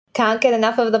Can't get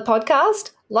enough of the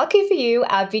podcast? Lucky for you,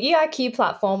 our Video IQ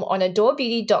platform on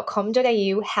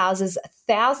adorebeauty.com.au houses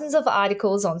thousands of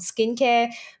articles on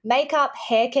skincare, makeup,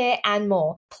 hair care, and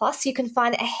more. Plus, you can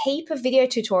find a heap of video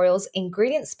tutorials,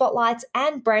 ingredient spotlights,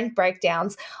 and brand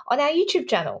breakdowns on our YouTube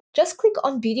channel. Just click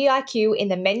on Beauty IQ in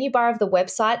the menu bar of the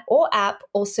website or app,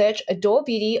 or search Adore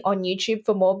Beauty on YouTube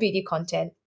for more beauty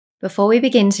content. Before we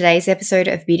begin today's episode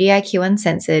of Beauty IQ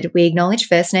Uncensored, we acknowledge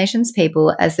First Nations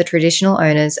people as the traditional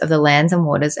owners of the lands and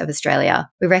waters of Australia.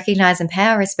 We recognise and pay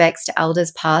our respects to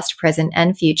elders past, present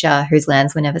and future whose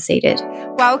lands were never ceded.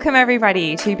 Welcome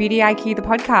everybody to Beauty IQ, the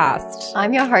podcast.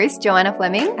 I'm your host, Joanna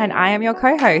Fleming. And I am your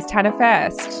co-host, Hannah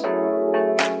First.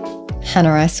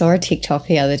 Hannah, I saw a TikTok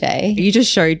the other day. You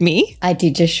just showed me? I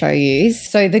did just show you.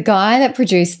 So the guy that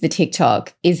produced the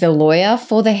TikTok is a lawyer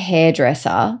for the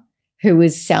hairdresser who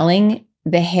was selling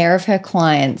the hair of her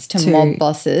clients to mob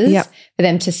bosses for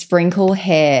them to sprinkle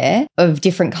hair of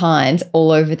different kinds all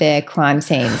over their crime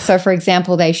scenes. So, for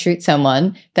example, they shoot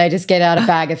someone, they just get out a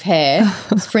bag of hair,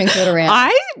 sprinkle it around.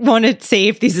 I want to see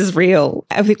if this is real.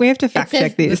 I think we have to fact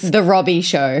check this. The Robbie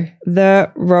Show.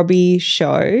 The Robbie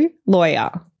Show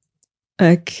lawyer.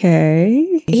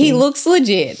 Okay. He looks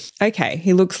legit. Okay,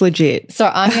 he looks legit. So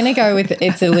I'm going to go with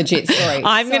it's a legit story.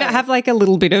 I'm going to have like a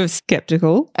little bit of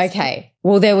skeptical. Okay.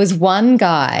 Well, there was one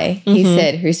guy, he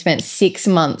said, who spent 6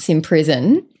 months in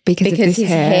prison because his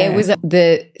hair was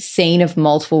the scene of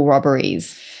multiple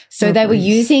robberies. So they were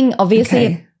using,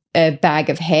 obviously, a bag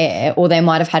of hair, or they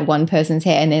might have had one person's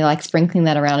hair and they're like sprinkling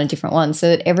that around a different one, so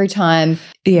that every time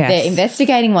they're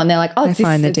investigating one, they're like, oh, it's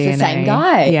the same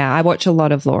guy. Yeah, I watch a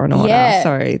lot of Law and Order,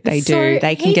 so they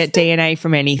can get DNA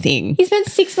from anything. He spent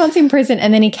 6 months in prison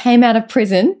and then he came out of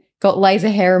prison, got laser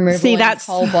hair removal on his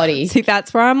whole body. See,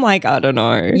 that's where I'm like, I don't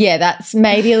know. Yeah, that's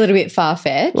maybe a little bit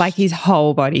far-fetched. Like his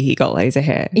whole body, he got laser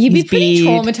hair. You'd be pretty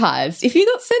traumatized if you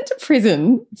got sent to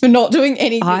prison for not doing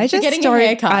anything, for getting a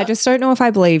haircut. I just don't know if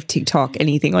I believe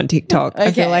anything on TikTok. Okay.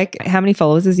 I feel like, how many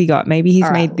followers has he got? Maybe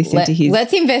he's made this into his...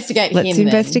 Let's investigate him Let's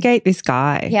investigate this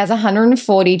guy. He has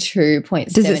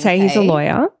 142.7K. Does it say he's a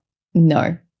lawyer?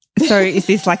 No. So is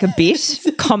this like a bit?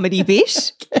 Comedy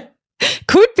bit?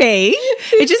 Could be.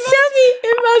 It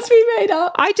must be made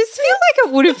up. I just feel like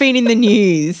it would have been in the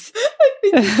news. I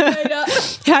think it's made up.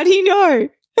 How do you know?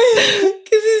 Because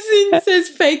this thing says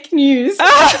fake news.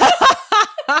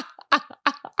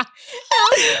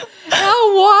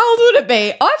 How wild would it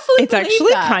be? I fully It's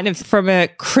actually kind of, from a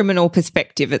criminal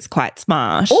perspective, it's quite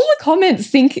smart. All the comments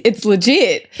think it's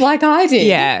legit, like I did.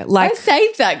 Yeah. Like, I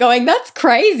saved that going, that's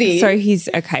crazy. So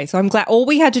so I'm glad all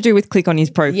we had to do was click on his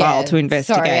profile to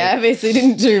investigate. Sorry, I obviously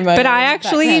didn't do much. But I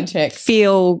actually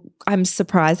feel I'm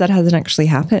surprised that hasn't actually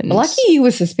happened. Lucky you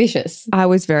were suspicious. I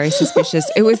was very suspicious.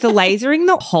 It was the lasering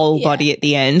the whole body at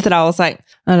the end that I was like,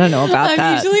 I don't know about that.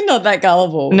 I'm usually not that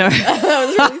gullible. No. That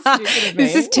was really stupid of me.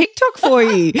 This is TikTok for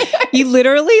you. You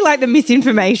literally like the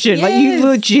misinformation. Yes. Like you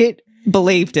legit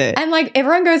believed it. And like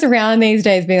everyone goes around these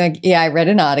days being like, yeah, I read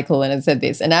an article and it said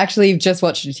this. And actually you've just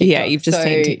watched a TikTok. Yeah, you've just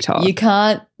seen TikTok. You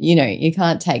can't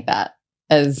take that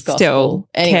as gospel. Still,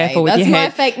 anyway, careful with your hair.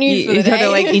 That's my fake news for the day. You've got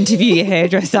to like interview your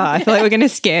hairdresser. I feel like we're going to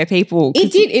scare people.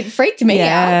 It did. It freaked me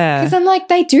out because I'm like,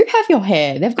 they do have your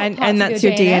hair. They've got and that's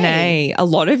your DNA. A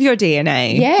lot of your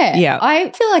DNA. Yeah. Yeah. I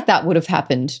feel like that would have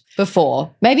happened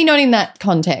before. Maybe not in that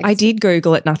context. I did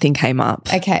Google it. Nothing came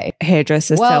up. Okay.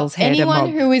 Hairdresser sells hair to mob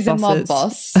anyone who is bosses. A mob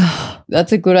boss,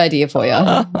 that's a good idea for you.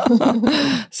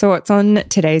 So what's on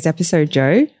today's episode,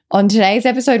 Jo? On today's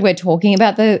episode, we're talking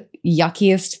about the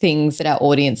yuckiest things that our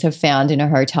audience have found in a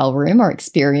hotel room or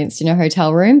experienced in a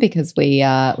hotel room, because we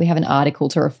have an article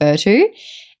to refer to.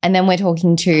 And then we're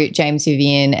talking to James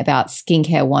Vivian about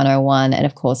Skincare 101 and,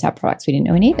 of course, our products we didn't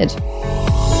know we needed.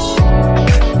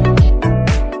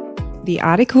 The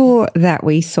article that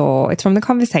we saw, it's from The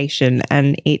Conversation,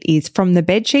 and it is From the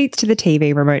Bedsheets to the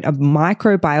TV Remote, a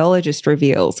microbiologist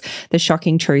reveals the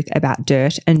shocking truth about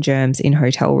dirt and germs in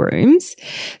hotel rooms.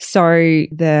 So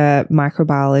the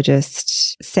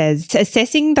microbiologist says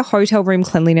assessing the hotel room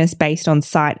cleanliness based on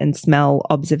sight and smell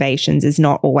observations is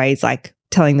not always like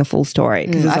telling the full story.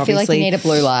 I feel like you need a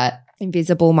blue light.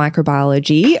 Invisible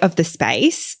microbiology of the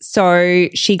space. So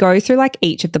she goes through like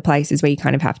each of the places where you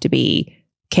kind of have to be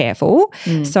careful.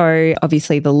 So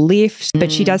obviously the lift,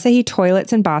 but she does say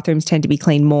toilets and bathrooms tend to be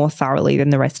cleaned more thoroughly than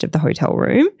the rest of the hotel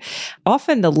room.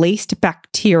 Often the least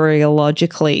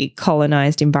bacteriologically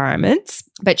colonized environments.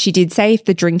 But she did say if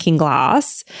the drinking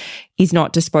glass is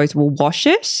not disposable, wash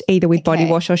it either with body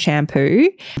wash or shampoo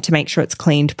to make sure it's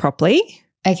cleaned properly.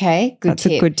 Okay, That's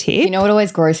a good tip. You know what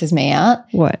always grosses me out?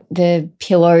 What? The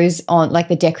pillows on, like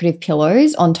the decorative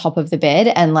pillows on top of the bed,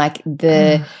 and like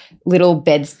the little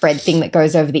bedspread thing that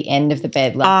goes over the end of the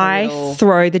bed. Like I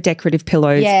throw the decorative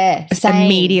pillows. Yeah, same.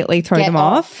 Immediately throw them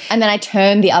off. And then I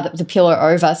turn the pillow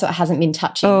over so it hasn't been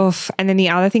touching. And then the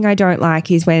other thing I don't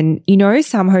like is when, you know,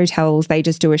 some hotels, they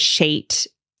just do a sheet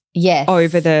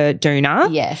over the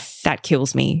doona. Yes. That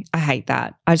kills me. I hate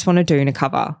that. I just want a doona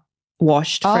cover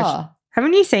washed fresh.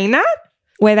 Haven't you seen that?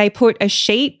 Where they put a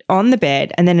sheet on the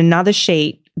bed and then another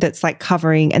sheet that's like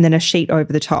covering and then a sheet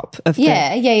over the top of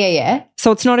Yeah.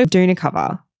 So it's not a doona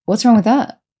cover. What's wrong with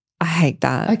that? I hate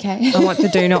that. Okay. I want the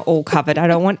doona all covered. I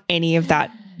don't want any of that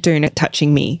doona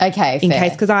touching me. Okay, in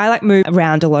case, because I like move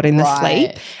around a lot in the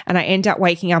sleep and I end up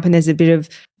waking up and there's a bit of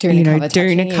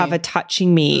doona cover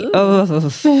touching me.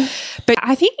 But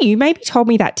I think you maybe told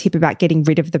me that tip about getting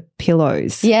rid of the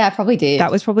pillows. Yeah, I probably did.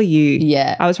 That was probably you.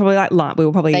 Yeah. I was probably like, we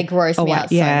were probably. They gross me out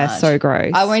so much. So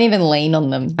gross. I won't even lean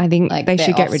on them. I think they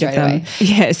should get rid of them. Away.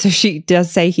 Yeah, so she does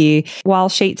say here, while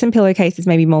sheets and pillowcases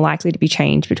may be more likely to be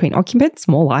changed between occupants,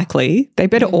 more likely, they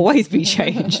better always be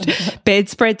changed.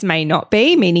 Bedspreads may not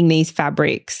be, meaning these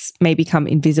fabrics may become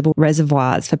invisible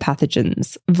reservoirs for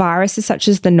pathogens. Viruses such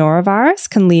as the norovirus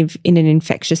can live in an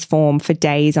infectious form for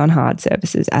days on hard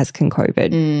surfaces, as can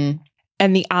COVID.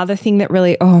 And the other thing that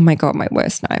really, oh my God, my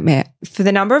worst nightmare. For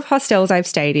the number of hostels I've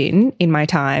stayed in my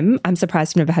time, I'm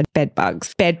surprised I've never had bed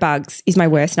bugs. Bed bugs is my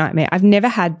worst nightmare. I've never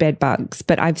had bed bugs,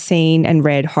 but I've seen and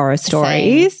read horror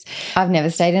stories. Same. I've never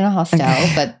stayed in a hostel,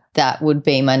 but that would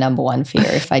be my number one fear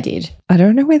if I did. I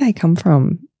don't know where they come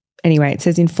from. Anyway, it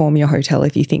says inform your hotel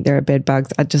if you think there are bed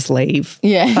bugs. I'd just leave.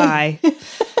 Yeah. Bye.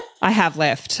 I have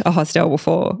left a hostel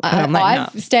before. And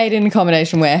I've stayed in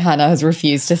accommodation where Hannah has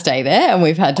refused to stay there and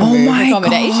we've had to move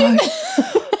accommodation.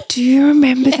 Do you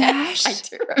remember that? I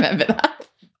do remember that.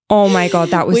 Oh my God,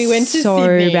 that was so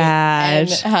bad. And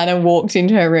Hannah walked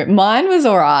into her room. Mine was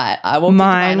all right.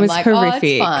 Mine was horrific. Oh,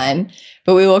 it's fine.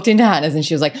 But we walked into Hannah's and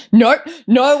she was like, no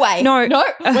way. No,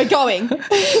 we're going.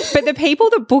 But the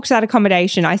people that booked that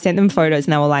accommodation, I sent them photos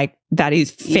and they were like, that is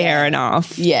fair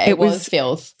enough. Yeah, it was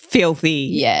filthy.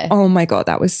 Yeah. Oh my God,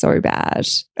 that was so bad.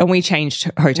 And we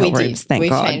changed hotel rooms, thank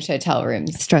God. We changed hotel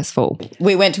rooms. Stressful.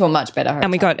 We went to a much better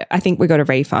hotel. And I think we got a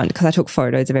refund because I took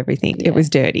photos of everything. Yeah. It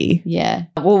was dirty. Yeah.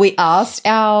 Well, we asked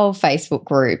our Facebook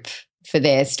group for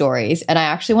their stories. And I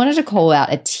actually wanted to call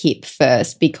out a tip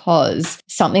first because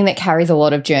something that carries a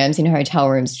lot of germs in hotel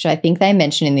rooms, which I think they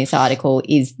mention in this article,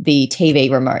 is the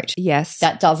TV remote. Yes.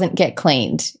 That doesn't get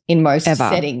cleaned in most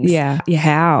settings. Yeah.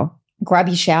 How? Grab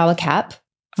your shower cap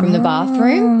from the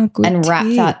bathroom and wrap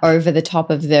that over the top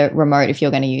of the remote if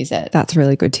you're going to use it. That's a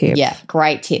really good tip. Yeah,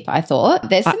 great tip, I thought.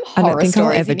 There's some horror stories. I don't think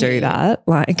I'll ever do that.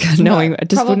 Like, knowing, I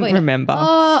just wouldn't remember.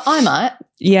 I might.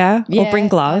 Yeah, or bring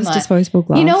gloves, disposable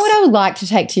gloves. You know what I would like to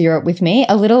take to Europe with me?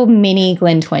 A little mini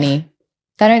Glen 20.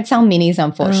 They don't sell minis,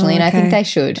 unfortunately, and I think they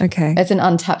should. Okay. It's an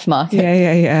untapped market.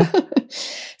 Yeah.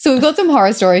 So we've got some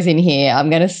horror stories in here. I'm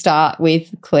going to start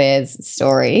with Claire's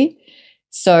story.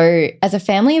 So as a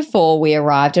family of 4, we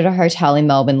arrived at a hotel in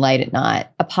Melbourne late at night.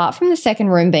 Apart from the second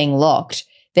room being locked,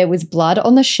 there was blood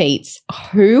on the sheets,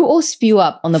 poo or spew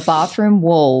up on the bathroom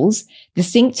walls. The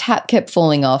sink tap kept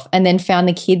falling off and then found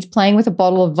the kids playing with a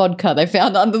bottle of vodka they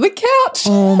found under the couch.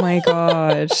 Oh, my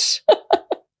gosh.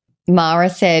 Mara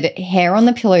said, hair on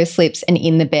the pillow slips and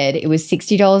in the bed. It was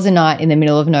 $60 a night in the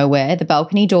middle of nowhere. The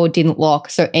balcony door didn't lock,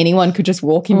 so anyone could just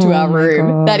walk into our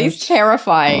room. That is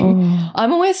terrifying.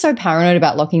 I'm always so paranoid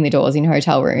about locking the doors in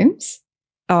hotel rooms.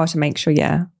 Oh, to make sure,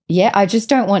 yeah. Yeah, I just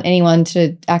don't want anyone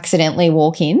to accidentally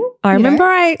walk in. I remember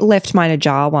I left mine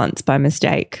ajar once by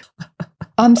mistake.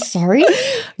 I'm sorry?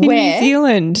 Where? New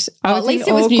Zealand. At least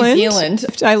it was New Zealand.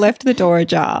 I left the door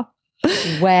ajar.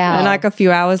 Wow. And like a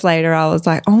few hours later, I was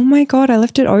like, oh my God, I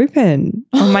left it open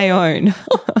on my own.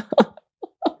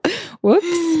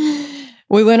 Whoops.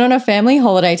 We went on a family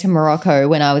holiday to Morocco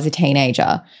when I was a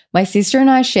teenager. My sister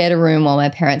and I shared a room while my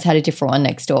parents had a different one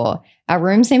next door. Our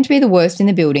room seemed to be the worst in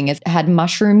the building as it had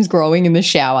mushrooms growing in the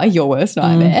shower, your worst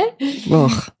nightmare.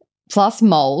 Plus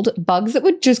mold, bugs that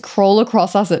would just crawl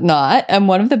across us at night, and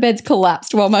one of the beds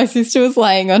collapsed while my sister was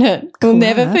laying on it. We'll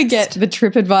never forget the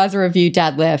TripAdvisor review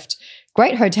Dad left.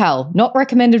 Great hotel, not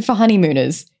recommended for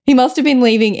honeymooners. He must have been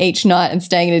leaving each night and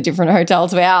staying in a different hotel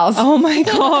to ours. Oh my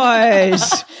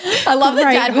gosh. I love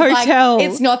that Dad was like,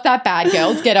 it's not that bad,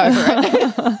 girls, get over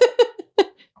it.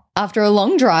 After a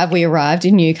long drive, we arrived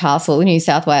in Newcastle, New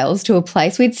South Wales, to a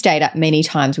place we'd stayed at many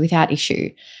times without issue.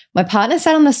 My partner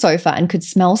sat on the sofa and could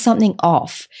smell something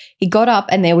off. He got up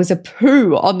and there was a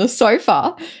poo on the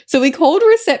sofa. So we called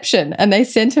reception and they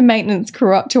sent a maintenance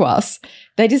crew up to us.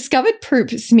 They discovered poop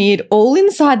smeared all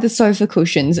inside the sofa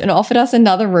cushions and offered us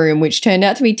another room, which turned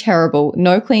out to be terrible.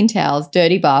 No clean towels,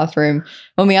 dirty bathroom.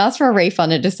 When we asked for a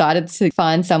refund and decided to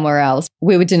find somewhere else,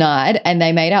 we were denied and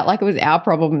they made out like it was our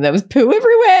problem. There was poo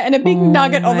everywhere and a big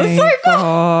nugget on the sofa.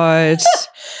 God.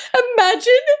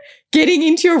 Imagine getting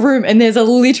into your room and there's a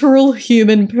literal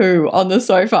human poo on the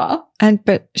sofa.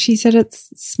 But she said it's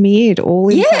smeared all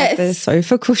inside the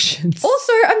sofa cushions.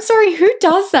 Also, I'm sorry, who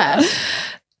does that?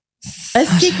 A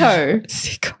sicko.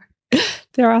 Sicko.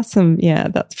 There are some,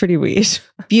 that's pretty weird.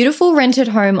 Beautiful rented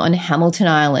home on Hamilton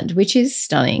Island, which is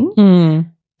stunning,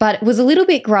 but it was a little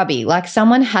bit grubby, like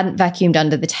someone hadn't vacuumed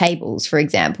under the tables, for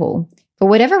example. For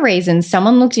whatever reason,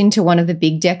 someone looked into one of the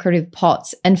big decorative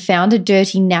pots and found a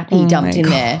dirty nappy dumped in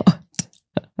there.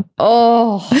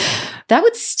 Oh, that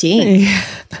would stink. Yeah.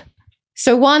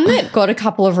 So one that got a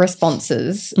couple of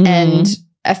responses and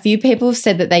a few people have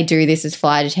said that they do this as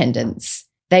flight attendants.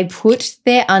 They put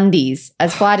their undies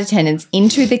as flight attendants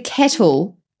into the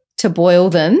kettle to boil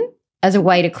them as a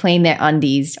way to clean their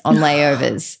undies on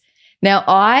layovers. Now,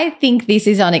 I think this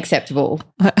is unacceptable.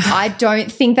 I don't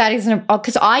think that is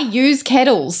because I use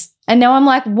kettles and now I'm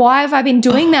like, why have I been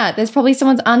doing that? There's probably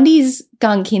someone's undies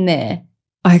gunk in there.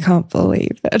 I can't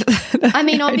believe it. I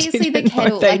mean, obviously the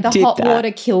kettle, like the hot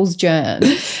water kills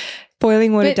germs.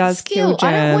 Boiling water does kill germs.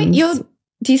 I don't want your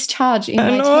discharge in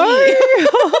my tea.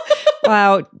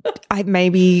 Well, I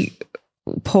maybe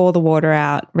pour the water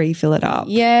out, refill it up.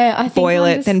 Yeah, I think boil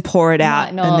it, then pour it out,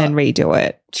 and then redo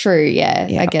it. True, yeah.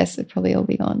 I guess it'd probably all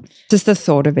be gone. Just the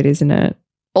thought of it, isn't it?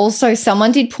 Also,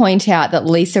 someone did point out that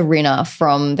Lisa Rinna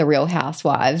from The Real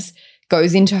Housewives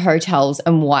goes into hotels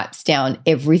and wipes down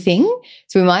everything.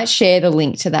 So we might share the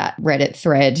link to that Reddit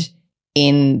thread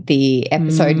in the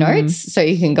episode notes so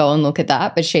you can go and look at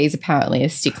that. But she's apparently a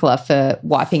stickler for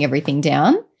wiping everything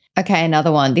down. Okay,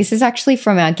 another one. This is actually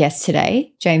from our guest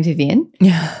today, James Vivian.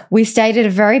 Yeah. We stayed at a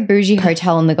very bougie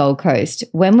hotel on the Gold Coast.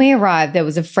 When we arrived, there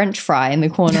was a French fry in the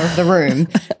corner of the room.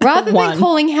 Rather than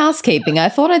calling housekeeping, I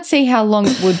thought I'd see how long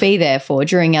it would be there for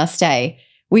during our stay.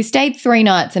 We stayed 3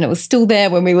 nights and it was still there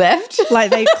when we left.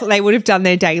 Like they would have done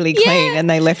their daily clean and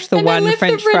they left the one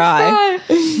French fry.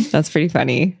 That's pretty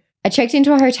funny. I checked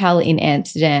into a hotel in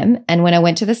Amsterdam and when I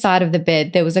went to the side of the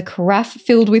bed, there was a carafe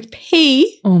filled with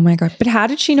pee. Oh, my God. But how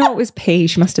did she know it was pee?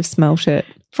 She must have smelt it.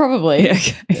 Probably. Yeah,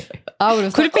 okay. I would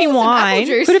have Could have been wine.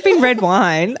 Could have been red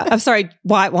wine. I'm sorry,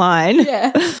 white wine.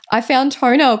 Yeah. I found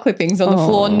toenail clippings on the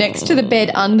floor next to the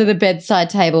bed under the bedside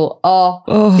table.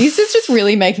 This is just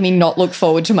really making me not look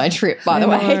forward to my trip, by the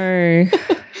way.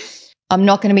 I'm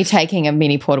not going to be taking a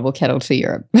mini portable kettle to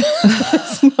Europe.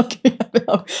 That's not going to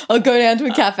happen. I'll go down to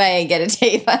a cafe and get a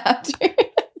tea if I have to.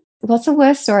 What's the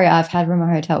worst story I've had from a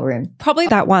hotel room? Probably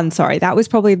that one, sorry. That was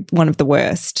probably one of the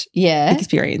worst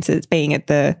experiences, being at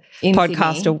the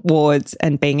podcast Sydney awards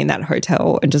and being in that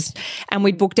hotel and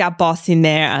we'd booked our boss in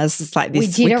there as just like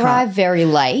this. We did arrive very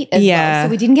late as well. So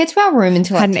we didn't get to our room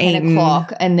until like 10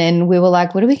 o'clock and then we were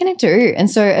like, what are we going to do? And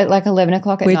so at like 11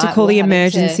 o'clock at night. We had to call the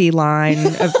emergency line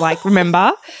of like,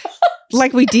 remember?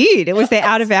 Like we did. It was their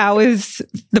out of hours,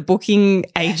 the booking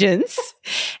agents,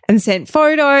 and sent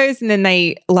photos. And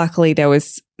then luckily there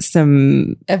was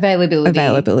some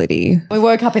availability. We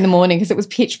woke up in the morning because it was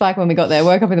pitch black when we got there.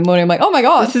 Woke up in the morning, I'm like, oh my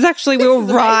God. This is actually, we were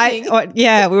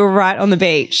right on the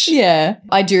beach. Yeah.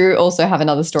 I do also have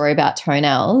another story about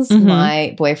toenails. Mm-hmm.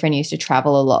 My boyfriend used to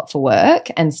travel a lot for work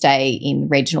and stay in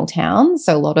regional towns.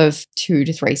 So a lot of 2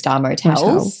 to 3 star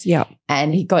motels. Yeah.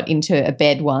 And he got into a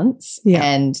bed once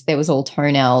and there was all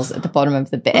toenails at the bottom of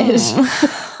the bed.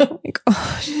 Oh my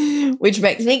gosh. Which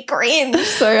makes me cringe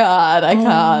so hard. I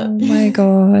can't. Oh my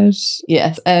gosh.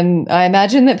 Yes. And I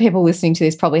imagine that people listening to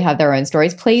this probably have their own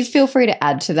stories. Please feel free to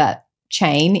add to that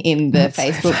chain in the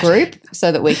Facebook group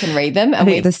so that we can read them.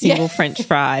 And the single French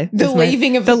fry. The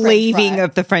leaving of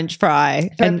the French fry.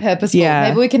 Very purposeful. Yeah.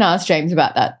 Maybe we can ask James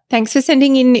about that. Thanks for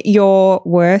sending in your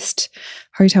worst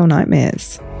hotel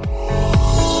nightmares.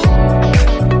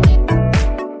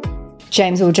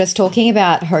 James, we were just talking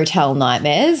about hotel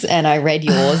nightmares and I read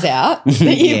yours out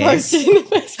that you posted in the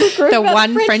Facebook group. The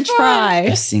one French fry.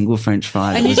 A single French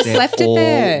fry. And you just left it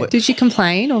there. Did you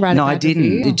complain or write No, I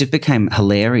didn't. It just became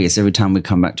hilarious. Every time we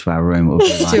come back to our room, it would be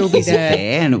like, still be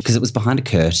there. And because it was behind a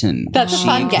curtain. That's a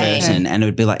fun game. And it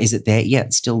would be like, is it there? Yeah,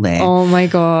 it's still there. Oh my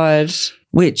God.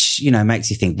 Which, you know, makes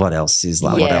you think, what else is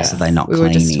like, what else are they not we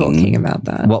cleaning? were just talking about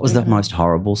that. What was the most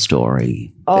horrible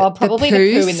story? Oh, probably the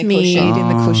poo in the smeared cushion. in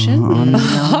the cushion. Oh, no.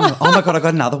 Oh, my God, I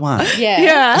got another one.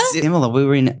 Yeah. Similar. We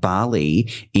were in Bali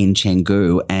in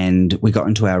Canggu and we got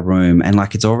into our room and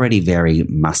like it's already very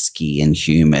musky and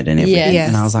humid and everything. Yes.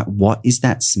 And I was like, what is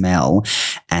that smell?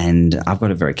 And I've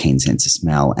got a very keen sense of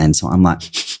smell. And so I'm like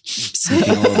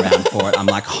sniffing all around for it. I'm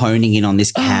like honing in on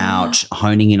this couch,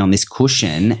 honing in on this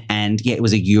cushion. And yeah, it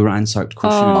was a urine-soaked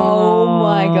cushion. Oh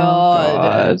my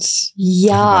God. I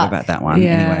forgot about that one.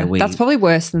 Yeah. Anyway, that's probably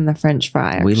worse than the French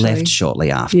fry, actually. we left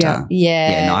shortly after. Yeah.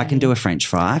 Yeah. No, I can do a French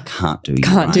fry. I can't do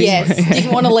Can't do urine. Yes.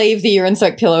 Didn't want to leave the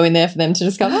urine-soaked pillow in there for them to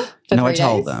discover? No, I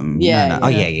told them. Yeah. No. Oh,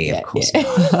 yeah, of course.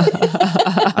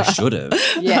 I should have.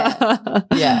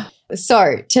 Yeah.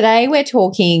 So today we're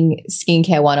talking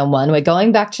skincare 101. We're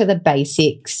going back to the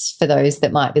basics for those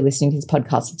that might be listening to this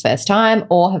podcast for the first time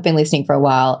or have been listening for a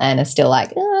while and are still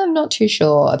like, I'm not too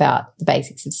sure about the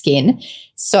basics of skin.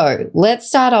 So let's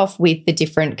start off with the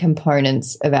different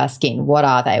components of our skin. What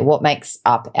are they? What makes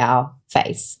up our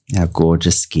face? Our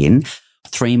gorgeous skin.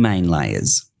 3 main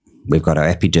layers. We've got our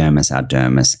epidermis, our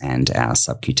dermis, and our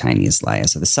subcutaneous layer.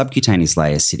 So the subcutaneous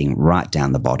layer is sitting right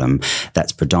down the bottom.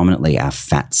 That's predominantly our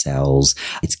fat cells.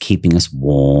 It's keeping us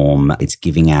warm. It's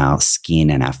giving our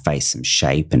skin and our face some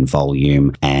shape and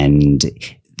volume. And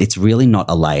it's really not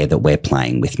a layer that we're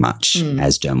playing with much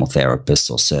as dermal therapists,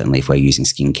 or certainly if we're using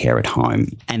skincare at home.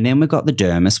 And then we've got the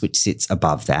dermis, which sits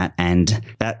above that, and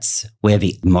that's where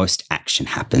the most action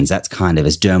happens. That's kind of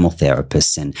as dermal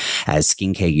therapists and as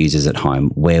skincare users at home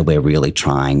where we're really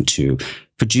trying to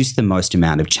produce the most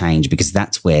amount of change, because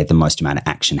that's where the most amount of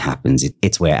action happens.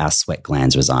 It's where our sweat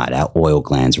glands reside, our oil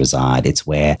glands reside. It's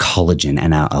where collagen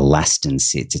and our elastin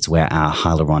sits. It's where our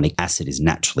hyaluronic acid is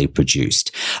naturally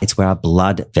produced. It's where our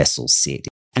blood vessels sit.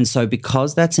 And so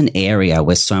because that's an area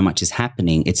where so much is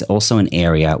happening, it's also an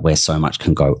area where so much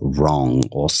can go wrong,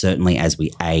 or certainly as we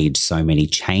age, so many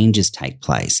changes take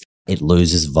place. It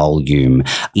loses volume,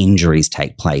 injuries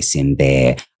take place in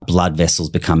there, blood vessels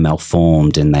become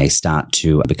malformed and they start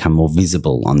to become more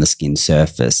visible on the skin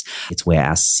surface. It's where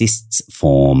our cysts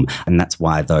form, and that's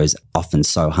why those are often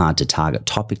so hard to target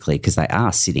topically, because they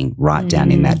are sitting right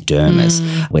down in that dermis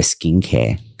where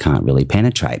skincare can't really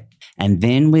penetrate. And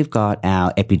then we've got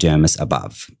our epidermis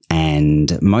above.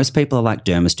 And most people are like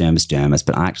dermis,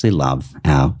 but I actually love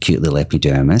our cute little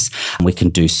epidermis. And we can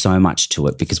do so much to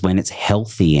it, because when it's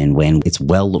healthy and when it's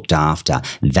well looked after,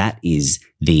 that is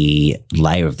the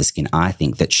layer of the skin, I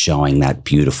think, that's showing that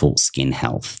beautiful skin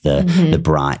health, the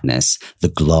brightness, the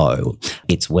glow.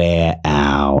 It's where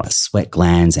our sweat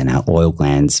glands and our oil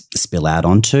glands spill out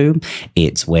onto.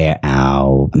 It's where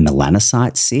our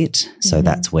melanocytes sit. So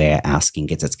that's where our skin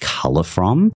gets its color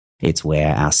from. It's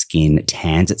where our skin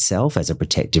tans itself as a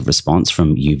protective response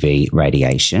from UV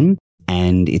radiation.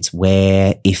 And it's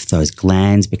where, if those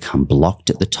glands become blocked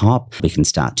at the top, we can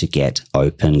start to get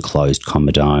open, closed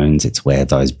comedones. It's where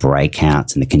those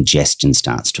breakouts and the congestion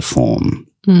starts to form.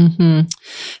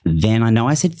 Then I know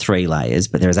I said 3 layers,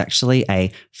 but there is actually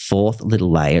a 4th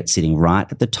little layer sitting right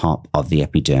at the top of the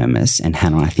epidermis. And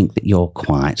Hannah, I think that you're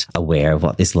quite aware of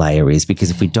what this layer is, because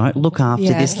if we don't look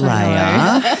after this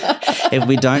layer, if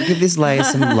we don't give this layer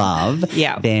some love,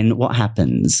 then what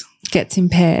happens? Gets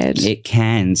impaired. It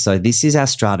can. So this is our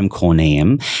stratum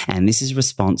corneum, and this is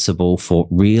responsible for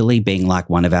really being like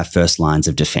one of our first lines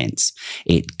of defense.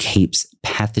 It keeps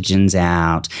pathogens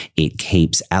out. It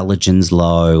keeps allergens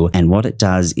low. And what it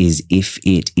does is, if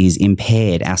it is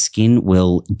impaired, our skin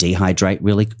will dehydrate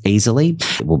really easily.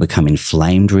 It will become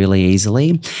inflamed really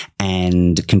easily.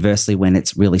 And conversely, when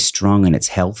it's really strong and it's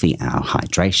healthy, our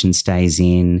hydration stays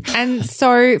in. And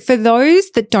so for those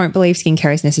that don't believe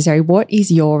skincare is necessary, what is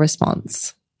your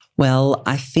response? Well,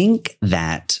 I think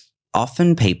that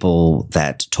often people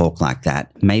that talk like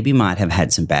that maybe might have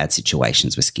had some bad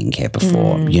situations with skincare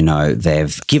before. You know,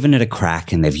 they've given it a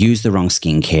crack and they've used the wrong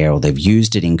skincare, or they've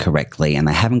used it incorrectly and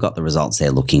they haven't got the results they're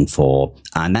looking for.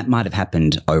 And that might have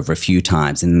happened over a few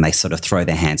times, and then they sort of throw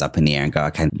their hands up in the air and go,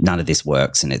 okay, none of this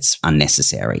works and it's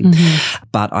unnecessary.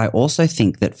 But I also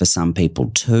think that for some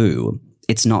people too,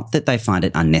 it's not that they find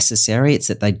it unnecessary, it's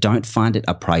that they don't find it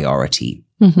a priority.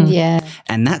 Yeah.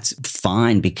 And that's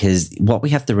fine, because what we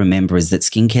have to remember is that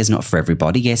skincare is not for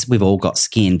everybody. Yes, we've all got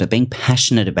skin, but being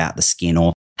passionate about the skin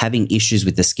or having issues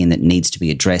with the skin that needs to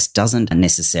be addressed doesn't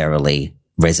necessarily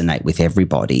resonate with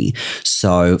everybody.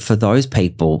 So for those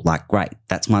people, like, great,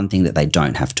 that's one thing that they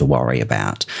don't have to worry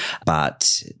about.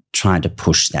 But trying to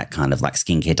push that kind of like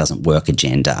skincare doesn't work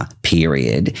agenda,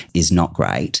 period, is not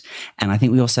great. And I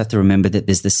think we also have to remember that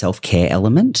there's the self-care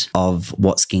element of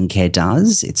what skincare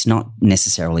does. It's not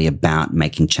necessarily about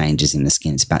making changes in the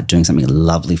skin. It's about doing something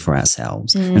lovely for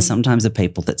ourselves. And sometimes the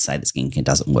people that say that skincare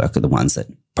doesn't work are the ones that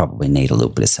probably need a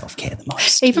little bit of self-care the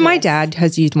most. Even my dad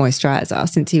has used moisturiser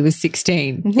since he was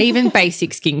 16, even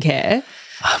basic skincare.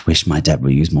 I wish my dad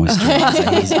would use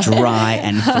moisturiser. He's dry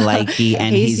and flaky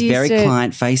and he's very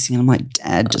client-facing. And I'm like,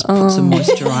 Dad, just put some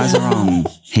moisturiser on.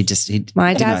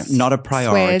 My dad's not a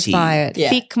priority. Swears by it. Yeah.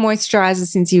 Thick moisturiser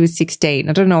since he was 16.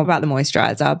 I don't know about the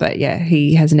moisturiser, but yeah,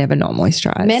 he has never not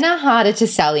moisturised. Men are harder to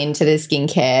sell into the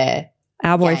skincare.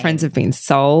 Our boyfriends have been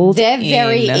sold. They're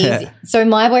very easy. So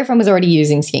my boyfriend was already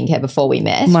using skincare before we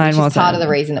met. Mine wasn't. Part of the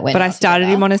reason that we're But I started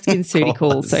him on a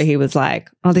SkinCeutical, so he was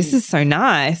like, oh, this is so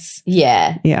nice.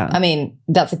 Yeah. Yeah. I mean,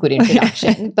 that's a good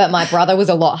introduction. But my brother was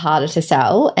a lot harder to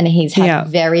sell and he's had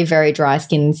very, very dry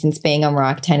skin since being on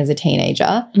Roaccutane as a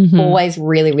teenager. Always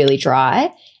really, really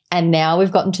dry. And now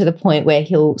we've gotten to the point where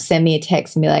he'll send me a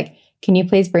text and be like, can you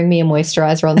please bring me a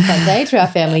moisturiser on Sunday to our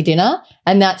family dinner?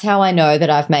 And that's how I know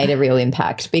that I've made a real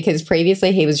impact, because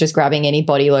previously he was just grabbing any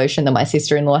body lotion that my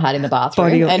sister-in-law had in the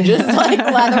bathroom and just like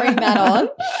lathering that on,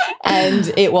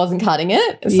 and it wasn't cutting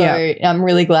it. So I'm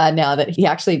really glad now that he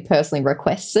actually personally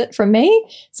requests it from me.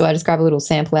 So I just grab a little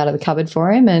sample out of the cupboard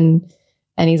for him and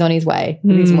he's on his way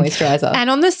with his moisturiser. And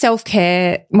on the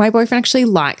self-care, my boyfriend actually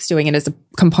likes doing it as a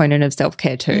component of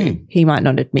self-care too. He might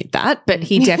not admit that, but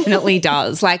he definitely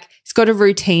does. Like, he's got a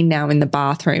routine now in the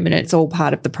bathroom and it's all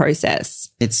part of the process.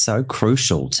 It's so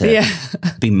crucial to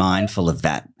be mindful of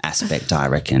that aspect, I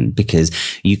reckon, because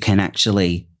you can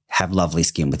actually have lovely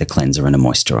skin with a cleanser and a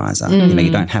moisturiser. You know, you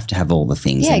don't have to have all the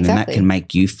things. And then that can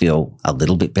make you feel a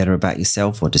little bit better about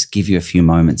yourself or just give you a few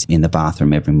moments in the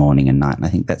bathroom every morning and night. And I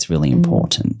think that's really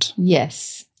important.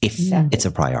 Yes. If it's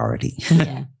a priority.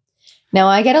 Now,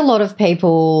 I get a lot of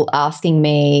people asking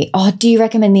me, oh, do you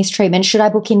recommend this treatment? Should I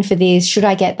book in for this? Should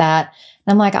I get that?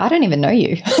 And I'm like, I don't even know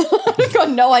you. I've got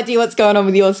no idea what's going on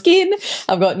with your skin.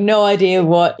 I've got no idea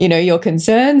what, your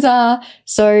concerns are.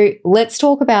 So let's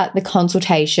talk about the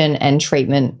consultation and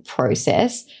treatment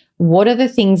process. What are the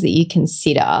things that you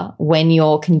consider when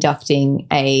you're conducting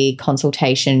a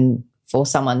consultation for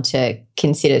someone to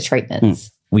consider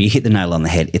treatments? Well, you hit the nail on the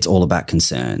head. It's all about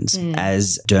concerns.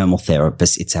 As dermal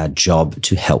therapists, it's our job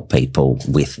to help people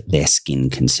with their skin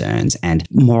concerns. And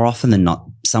more often than not,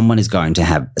 someone is going to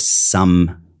have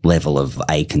some level of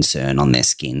a concern on their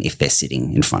skin if they're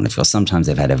sitting in front of you. Or sometimes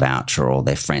they've had a voucher or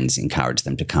their friends encourage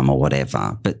them to come or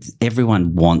whatever. But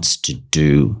everyone wants to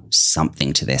do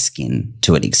something to their skin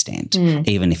to an extent,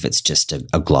 even if it's just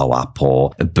a glow up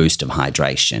or a boost of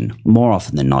hydration. More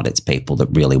often than not, it's people that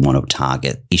really want to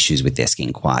target issues with their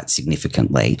skin quite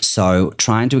significantly. So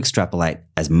trying to extrapolate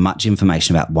as much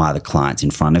information about why the client's in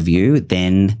front of you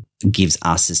then gives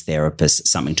us as therapists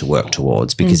something to work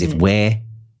towards, because if we're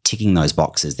ticking those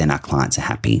boxes, then our clients are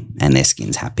happy and their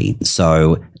skin's happy.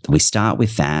 So we start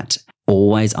with that.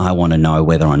 Always, I want to know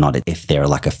whether or not if they're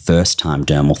like a first-time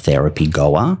dermal therapy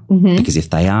goer, because if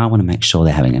they are, I want to make sure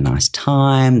they're having a nice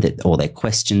time, that all their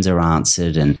questions are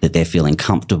answered and that they're feeling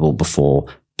comfortable before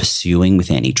pursuing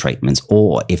with any treatments.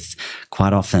 Or if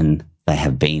quite often they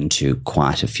have been to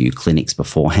quite a few clinics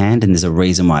beforehand, and there's a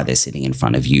reason why they're sitting in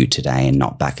front of you today and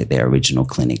not back at their original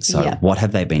clinic. So what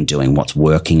have they been doing? What's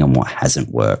working and what hasn't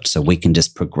worked? So we can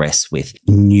just progress with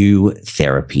new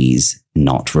therapies,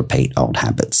 not repeat old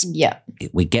habits. Yeah.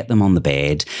 We get them on the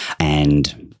bed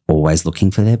and always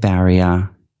looking for their barrier,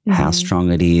 how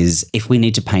strong it is, if we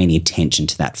need to pay any attention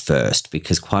to that first,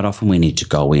 because quite often we need to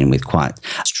go in with quite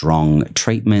strong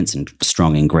treatments and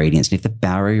strong ingredients. And if the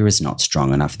barrier is not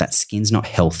strong enough, that skin's not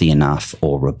healthy enough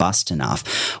or robust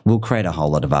enough, we'll create a whole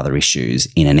lot of other issues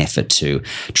in an effort to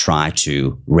try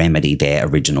to remedy their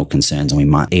original concerns. And we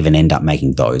might even end up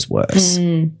making those worse.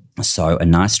 So a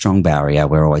nice strong barrier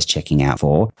we're always checking out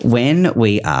for. When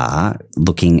we are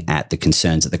looking at the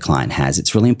concerns that the client has,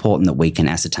 it's really important that we can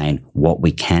ascertain what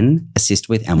we can assist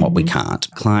with and what we can't.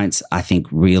 Clients, I think,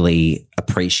 really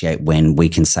appreciate when we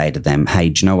can say to them, hey,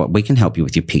 do you know what? We can help you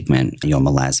with your pigment, your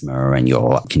melasma and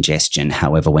your congestion.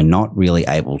 However, we're not really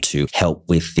able to help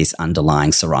with this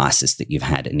underlying psoriasis that you've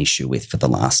had an issue with for the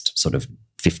last sort of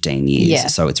 15 years. Yeah.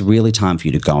 So it's really time for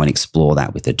you to go and explore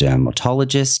that with a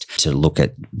dermatologist to look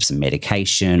at some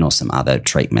medication or some other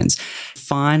treatments.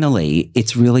 Finally,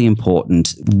 it's really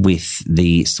important with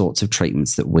the sorts of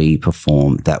treatments that we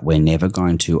perform that we're never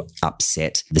going to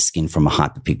upset the skin from a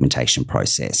hyperpigmentation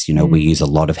process. You know, we use a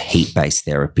lot of heat-based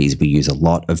therapies. We use a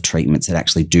lot of treatments that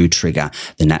actually do trigger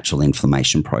the natural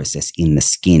inflammation process in the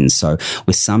skin. So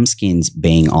with some skins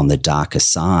being on the darker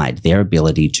side, their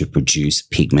ability to produce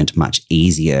pigment much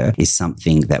easier is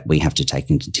something that we have to take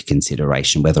into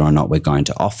consideration, whether or not we're going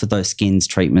to offer those skins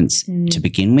treatments to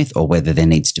begin with, or whether there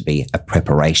needs to be a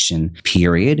preparation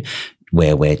period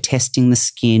where we're testing the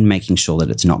skin, making sure that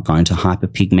it's not going to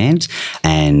hyperpigment,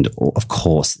 and of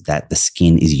course that the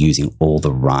skin is using all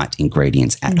the right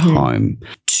ingredients at home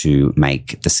to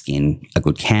make the skin a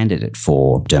good candidate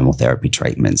for dermal therapy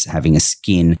treatments. Having a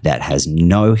skin that has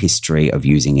no history of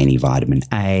using any vitamin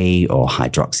A or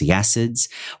hydroxy acids,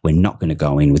 we're not going to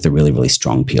go in with a really, really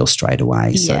strong peel straight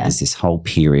away. So there's this whole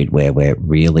period where we're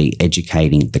really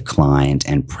educating the client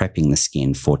and prepping the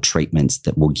skin for treatments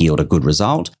that will yield a good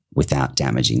result without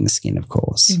damaging the skin, of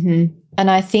course. And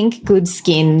I think good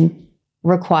skin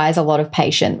requires a lot of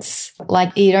patience.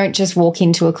 Like, you don't just walk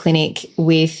into a clinic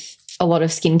with a lot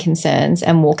of skin concerns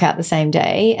and walk out the same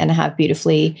day and have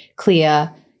beautifully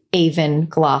clear, even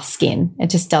glass skin. It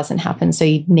just doesn't happen. So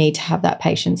you need to have that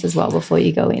patience as well before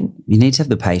you go in. You need to have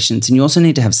the patience, and you also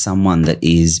need to have someone that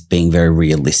is being very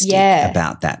realistic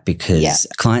about that, because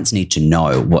clients need to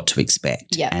know what to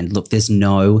expect. And look,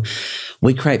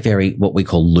 we create what we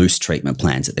call loose treatment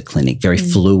plans at the clinic, very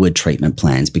fluid treatment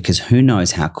plans, because who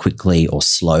knows how quickly or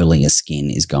slowly a skin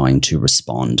is going to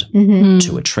respond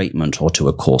to a treatment or to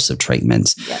a course of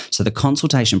treatments. So the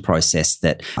consultation process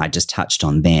that I just touched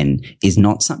on then is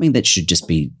not something that should just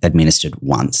be administered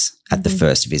once at the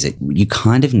first visit. You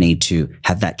kind of need to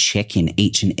have that check-in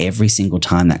each and every single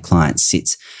time that client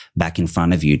sits back in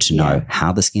front of you to know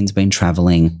how the skin's been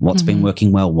traveling, what's been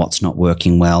working well, what's not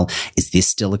working well. Is this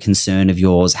still a concern of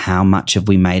yours? How much have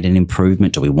we made an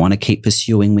improvement? Do we want to keep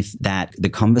pursuing with that? The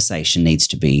conversation needs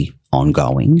to be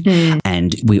ongoing.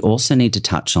 And we also need to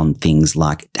touch on things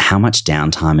like how much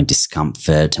downtime and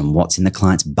discomfort and what's in the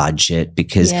client's budget,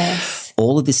 because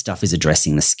all of this stuff is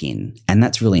addressing the skin. And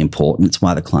that's really important. It's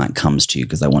why the client comes to you,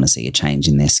 because they want to see a change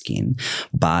in their skin.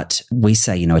 But we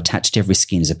say, you know, attached to every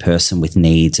skin is a person with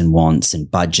needs and wants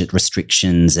and budget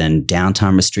restrictions and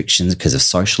downtime restrictions because of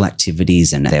social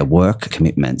activities and their work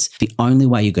commitments. The only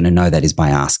way you're going to know that is by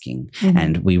asking.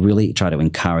 And we really try to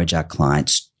encourage our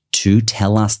clients to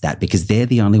tell us that, because they're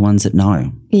the only ones that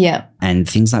know. And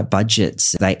things like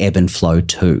budgets, they ebb and flow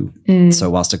too. So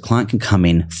whilst a client can come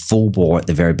in full bore at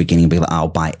the very beginning and be like, I'll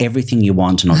buy everything you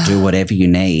want and I'll do whatever you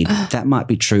need, that might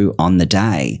be true on the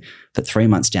day. But 3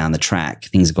 months down the track,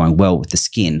 things are going well with the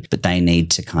skin, but they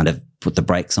need to kind of put the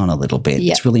brakes on a little bit.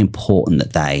 It's really important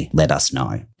that they let us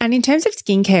know. And in terms of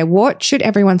skincare, what should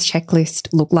everyone's checklist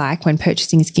look like when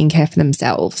purchasing skincare for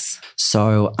themselves?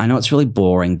 So I know it's really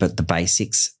boring, but the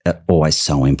basics are always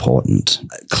so important.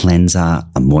 A cleanser,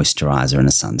 a moisturizer, and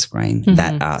a sunscreen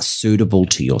that are suitable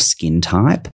to your skin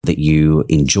type, that you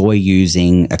enjoy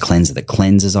using. A cleanser that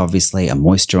cleanses, obviously, a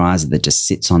moisturizer that just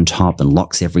sits on top and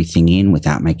locks everything in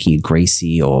without making you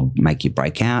greasy or make you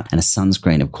break out, and a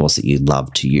sunscreen, of course, that you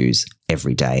love to use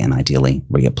every day and ideally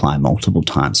reapply multiple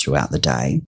times throughout the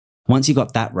day. Once you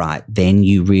got that right, then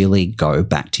you really go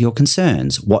back to your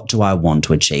concerns. What do I want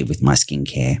to achieve with my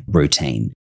skincare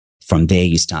routine? From there,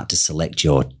 you start to select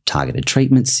your targeted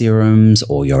treatment serums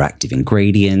or your active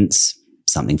ingredients,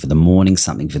 something for the morning,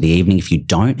 something for the evening. If you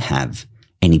don't have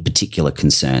any particular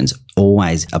concerns,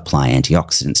 always apply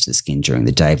antioxidants to the skin during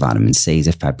the day. Vitamin C is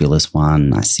a fabulous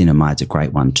one. Niacinamide's a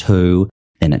great one too.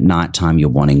 Then at nighttime, you're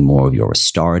wanting more of your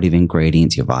restorative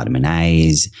ingredients, your vitamin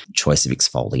A's, choice of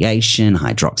exfoliation,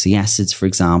 hydroxy acids, for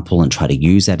example, and try to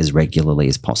use that as regularly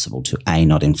as possible to A,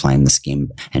 not inflame the skin,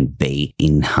 and B,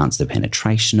 enhance the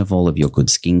penetration of all of your good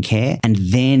skincare. And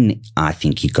then I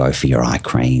think you go for your eye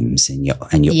creams and your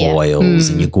oils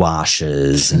and your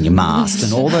gouaches and your masks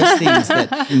and all those things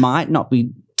that might not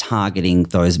be targeting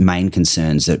those main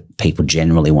concerns that people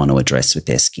generally want to address with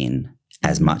their skin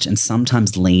as much, and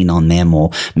sometimes lean on them or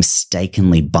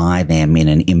mistakenly buy them in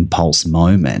an impulse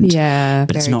moment.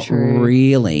 But it's not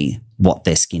really what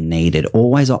their skin needed.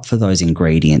 Always opt for those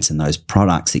ingredients and those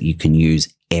products that you can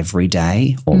use every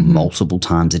day or multiple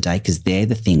times a day, because they're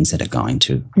the things that are going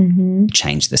to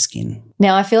change the skin.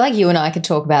 Now, I feel like you and I could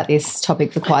talk about this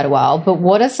topic for quite a while, but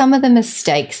what are some of the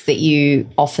mistakes that you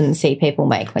often see people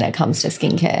make when it comes to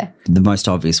skincare? The most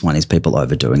obvious one is people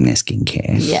overdoing their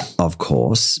skincare. Of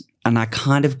course. And I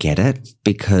kind of get it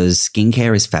because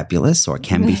skincare is fabulous, or it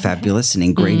can be fabulous, and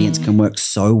ingredients can work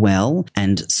so well.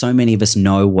 And so many of us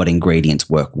know what ingredients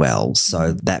work well.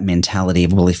 So that mentality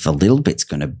of, well, if a little bit's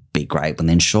going to be great, well,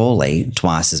 then surely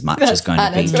twice as much is going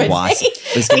to be twice.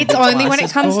 It's only when it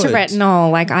comes to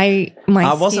retinol. Like I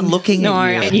wasn't looking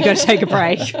at you. You got to take a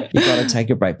break. You got to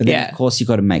take a break. But then, of course, you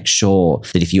got to make sure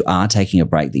that if you are taking a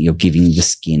break, that you're giving the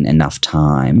skin enough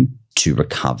time to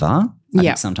recover. I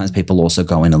think sometimes people also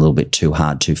go in a little bit too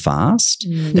hard, too fast.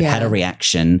 They've had a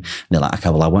reaction. They're like, okay,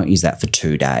 well, I won't use that for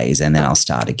 2 days and then I'll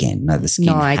start again. No, the skin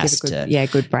has to.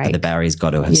 Good break. The barrier's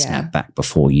got to have snapped back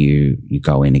before you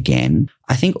go in again.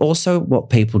 I think also what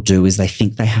people do is they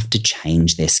think they have to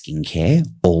change their skincare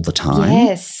all the time.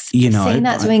 Yes. I've seen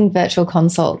that doing virtual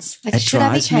consults. Like, should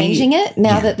I be changing it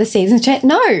now that the season's changed?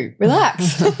 No,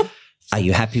 relax. Are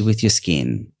you happy with your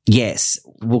skin? Yes.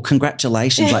 Well,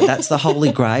 congratulations. Like, that's the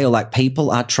holy grail. Like, people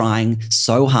are trying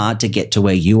so hard to get to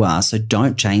where you are. So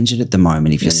don't change it at the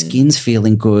moment. If your skin's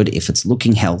feeling good, if it's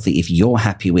looking healthy, if you're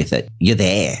happy with it, you're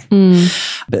there.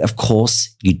 But of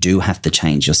course, you do have to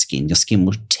change your skin. Your skin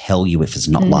will tell you if it's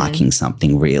not liking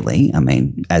something, really. I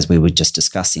mean, as we were just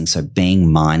discussing, so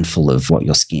being mindful of what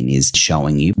your skin is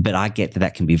showing you. But I get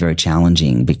that can be very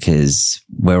challenging because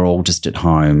we're all just at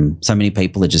home. So many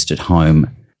people are just at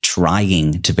home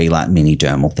trying to be like mini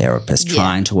dermal therapists,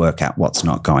 trying to work out what's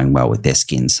not going well with their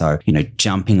skin. So,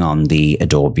 jumping on the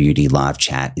Adore Beauty live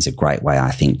chat is a great way,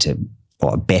 I think,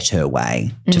 or a better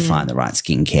way to find the right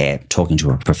skincare. Talking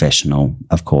to a professional,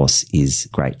 of course, is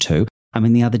great too. I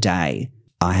mean, the other day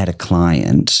I had a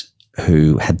client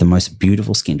who had the most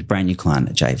beautiful skin, brand new client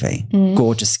at JV,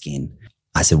 gorgeous skin.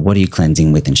 I said, what are you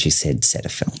cleansing with? And she said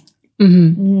Cetaphil.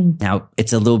 Now,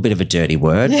 it's a little bit of a dirty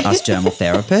word for us dermal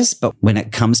therapists, but when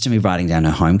it comes to me writing down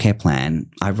her home care plan,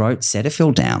 I wrote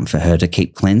Cetaphil down for her to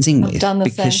keep cleansing with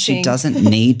because she doesn't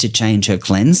need to change her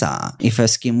cleanser. If her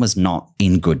skin was not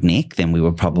in good nick, then we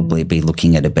would probably be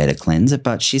looking at a better cleanser,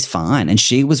 but she's fine. And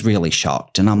she was really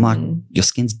shocked. And I'm like, your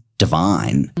skin's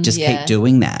divine. Just keep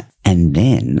doing that. And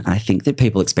then I think that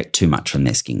people expect too much from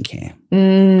their skincare.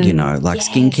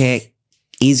 Skincare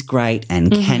is great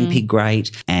and can be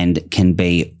great and can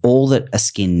be all that a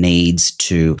skin needs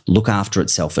to look after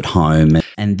itself at home.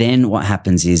 And then what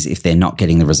happens is if they're not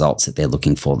getting the results that they're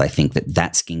looking for, they think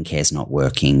that skincare is not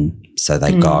working. So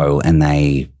they go and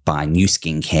they buy new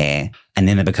skincare, and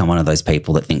then they become one of those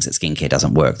people that thinks that skincare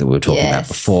doesn't work that we were talking about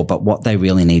before. But what they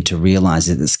really need to realize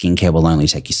is that skincare will only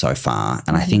take you so far.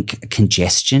 And I think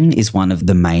congestion is one of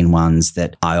the main ones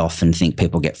that I often think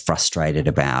people get frustrated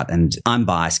about. And I'm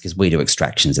biased because we do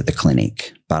extractions at the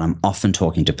clinic, but I'm often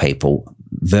talking to people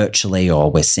virtually, or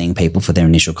we're seeing people for their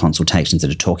initial consultations that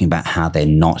are talking about how they're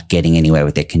not getting anywhere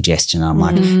with their congestion. I'm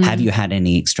like, have you had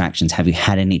any extractions? Have you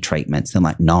had any treatments? They're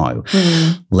like, no.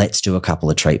 Let's do a couple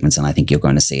of treatments, and I think you're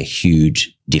going to see a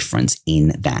huge difference in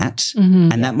that.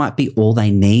 And that might be all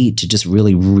they need to just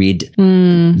really rid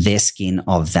their skin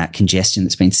of that congestion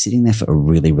that's been sitting there for a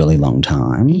really, really long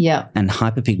time. Yeah. And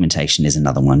hyperpigmentation is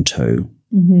another one too.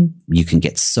 You can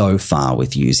get so far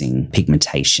with using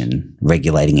pigmentation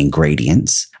regulating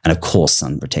ingredients. And of course,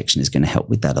 sun protection is going to help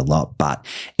with that a lot, but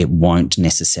it won't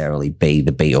necessarily be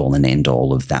the be all and end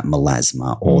all of that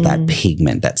melasma or that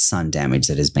pigment, that sun damage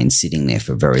that has been sitting there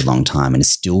for a very long time and is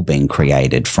still being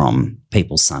created from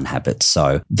people's sun habits.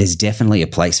 So there's definitely a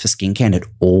place for skincare, and it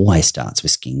always starts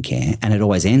with skincare and it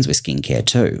always ends with skincare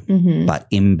too. But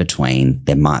in between,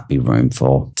 there might be room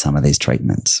for some of these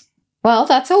treatments. Well,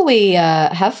 that's all we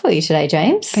have for you today,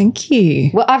 James. Thank you.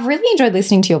 Well, I've really enjoyed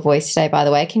listening to your voice today, by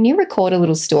the way. Can you record a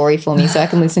little story for me so I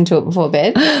can listen to it before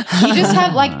bed? You just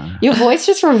have your voice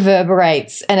just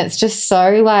reverberates, and it's just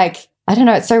so I don't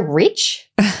know, it's so rich.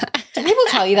 Do people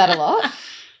tell you that a lot?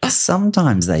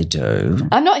 Sometimes they do.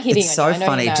 I'm not hitting it's on so you.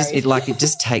 funny. It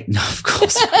just take no, of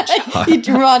course. You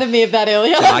reminded me of that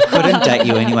earlier. I couldn't date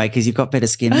you anyway because you've got better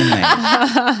skin than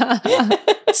me.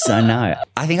 So no,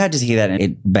 I think I just hear that and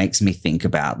it makes me think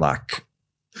about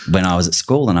when I was at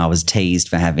school and I was teased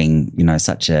for having,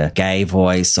 such a gay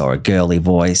voice or a girly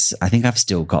voice. I think I've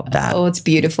still got that. Oh, it's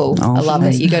beautiful. I love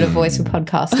it. You got a voice for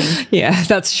podcasting. Yeah,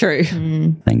 that's true.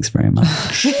 Thanks very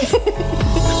much.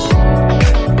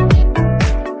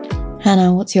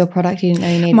 Hannah, what's your product you didn't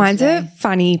know you needed? Mine's a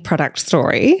funny product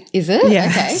story. Is it? Yeah.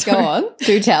 Okay, go on.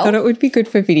 Do tell. I thought it would be good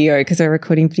for video because we're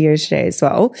recording video today as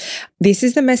well. This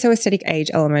is the Mesoaesthetic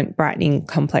Age Element Brightening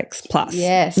Complex Plus.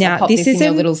 Yes. Now, this is in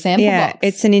your little sample box.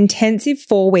 It's an intensive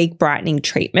 4-week brightening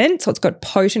treatment. So it's got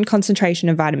potent concentration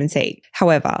of vitamin C.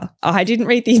 However, I didn't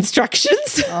read the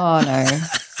instructions. Oh, no.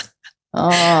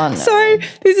 Oh, no. So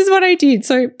this is what I did.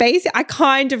 So basically, I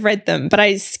kind of read them, but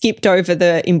I skipped over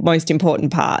the most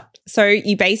important part. So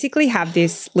you basically have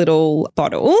this little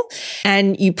bottle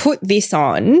and you put this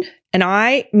on. And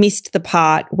I missed the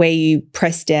part where you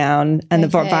press down and the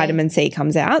vitamin C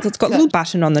comes out. So it's got a little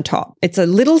button on the top. It's a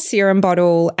little serum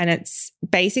bottle and it's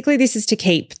basically this is to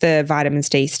keep the vitamin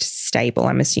C stable,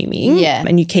 I'm assuming. Yeah.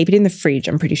 And you keep it in the fridge,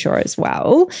 I'm pretty sure as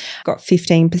well. Got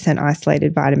 15%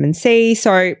 isolated vitamin C.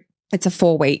 So it's a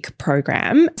 4-week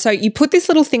program. So you put this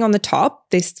little thing on the top,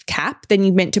 this cap, then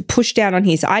you meant to push down on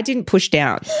here. So I didn't push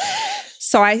down.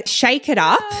 So I shake it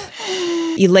up.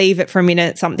 You leave it for a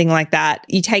minute, something like that.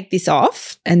 You take this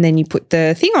off and then you put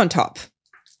the thing on top.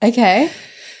 Okay.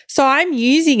 So I'm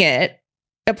using it,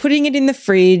 putting it in the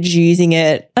fridge, using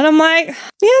it. And I'm like, yeah,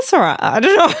 it's all right. I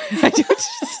don't know.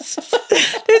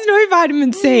 There's no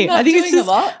vitamin C. I think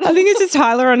it's just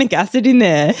hyaluronic acid in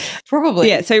there. Probably.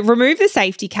 Yeah. So remove the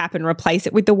safety cap and replace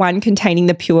it with the one containing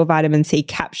the pure vitamin C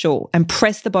capsule and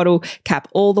press the bottle cap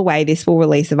all the way. This will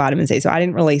release the vitamin C. So I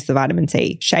didn't release the vitamin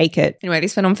C. Shake it. Anyway,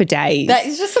 this went on for days. That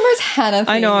is just the most Hannah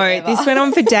thing I know. ever. This went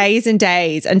on for days and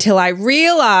days until I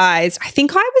realized, I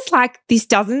think I was like, this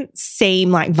doesn't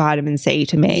seem like vitamin C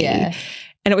to me. Yeah.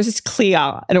 And it was just clear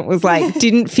and it was like,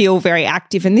 didn't feel very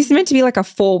active. And this is meant to be like a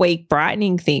 4-week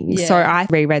brightening thing. Yeah. So I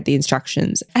reread the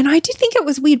instructions and I did think it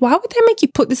was weird. Why would they make you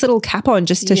put this little cap on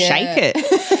just to shake it?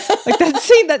 Like that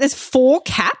seemed that there's 4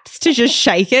 caps to just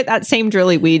shake it. That seemed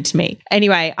really weird to me.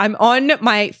 Anyway, I'm on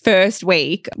my first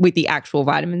week with the actual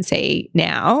vitamin C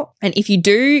now. And if you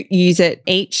do use it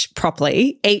each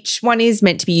one is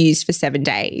meant to be used for 7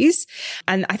 days.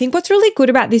 And I think what's really good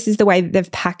about this is the way that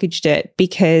they've packaged it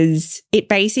because it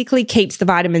basically keeps the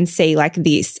vitamin C like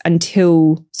this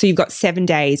so you've got 7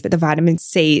 days, but the vitamin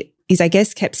C is, I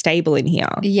guess, kept stable in here.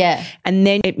 Yeah. And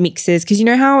then it mixes because you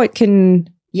know how it can...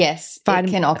 Yes, it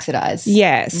can oxidize.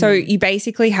 Yeah. So you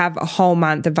basically have a whole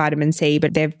month of vitamin C,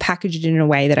 but they've packaged it in a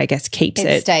way that I guess keeps it.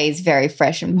 It stays very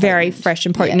fresh and potent. Very fresh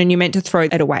and potent. Yeah. And you're meant to throw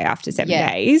it away after 7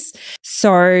 days.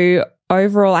 So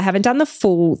overall, I haven't done the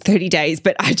full 30 days,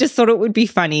 but I just thought it would be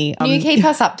funny. Can you keep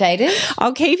us updated?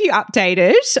 I'll keep you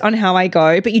updated on how I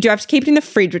go, but you do have to keep it in the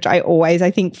fridge, which I always,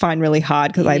 I think, find really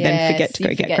hard because I then forget to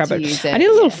go grab it. I need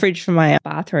a little fridge for my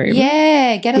bathroom.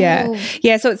 Yeah, get a little.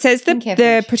 Yeah, so it says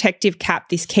the protective cap,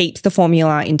 this keeps the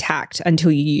formula intact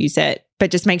until you use it, but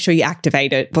just make sure you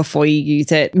activate it before you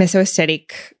use it.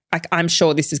 Mesoaesthetic, I'm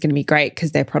sure this is going to be great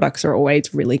because their products are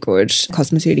always really good.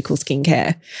 Cosmeceutical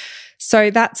skincare.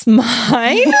 So that's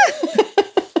mine.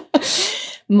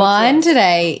 Mine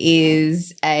today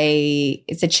is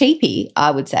it's a cheapie, I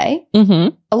would say.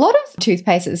 Mm-hmm. A lot of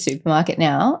toothpaste at the supermarket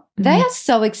now, they are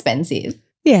so expensive.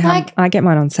 Yeah, I get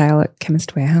mine on sale at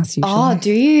Chemist Warehouse usually. Oh,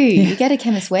 do you? Yeah. You get a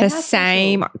Chemist Warehouse? The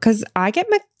same, because I get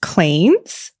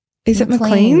McLean's. Is it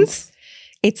McLean's?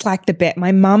 It's like the bet.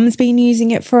 My mum's been using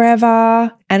it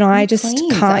forever and I just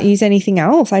can't use anything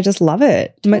else. I just love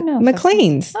it.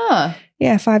 McLean's. Oh.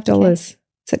 Yeah, $5. Okay. It's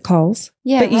at Coles.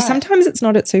 Yeah, but sometimes it's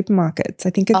not at supermarkets. I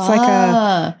think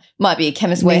it's might be a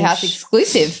Chemist Warehouse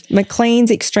exclusive. McLean's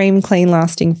Extreme Clean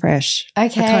Lasting Fresh. Okay. I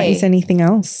can't use anything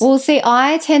else. Well, see,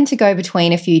 I tend to go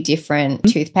between a few different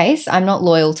toothpastes. I'm not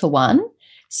loyal to one.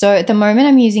 So at the moment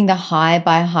I'm using the High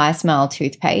by High Smile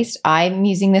toothpaste. I'm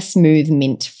using the smooth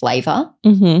mint flavour.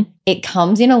 Mm-hmm. It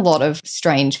comes in a lot of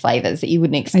strange flavours that you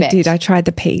wouldn't expect. I did. I tried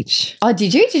the peach. Oh,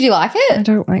 did you? Did you like it? I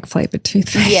don't like flavoured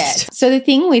toothpaste. Yeah. So the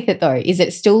thing with it though is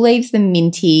it still leaves the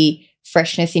minty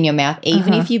freshness in your mouth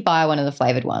even if you buy one of the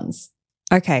flavoured ones.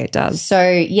 Okay, it does. So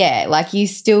yeah, like you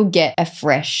still get a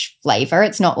fresh flavour.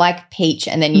 It's not like peach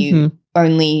and then you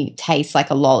only taste like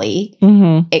a lolly.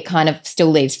 Mm-hmm. It kind of still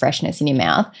leaves freshness in your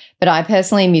mouth. But I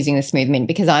personally am using the smooth mint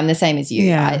because I'm the same as you.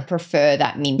 Yeah. I prefer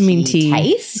that minty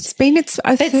taste.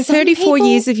 It's 34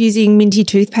 years of using minty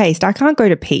toothpaste. I can't go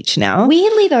to peach now.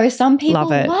 Weirdly though, some people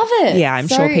love it. Yeah, I'm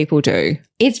sure people do.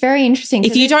 It's very interesting.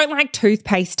 If you don't like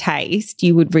toothpaste taste,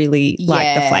 you would really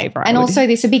like the flavour. And also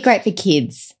this would be great for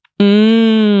kids.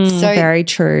 So very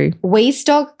true. We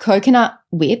stock coconut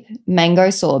whip, mango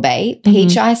sorbet,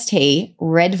 peach iced tea,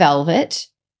 red velvet,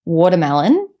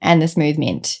 watermelon, and the smooth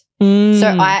mint. So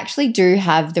I actually do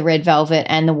have the red velvet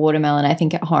and the watermelon, I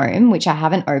think, at home, which I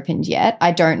haven't opened yet.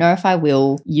 I don't know if I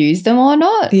will use them or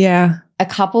not. Yeah. A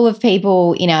couple of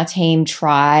people in our team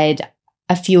tried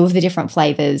a few of the different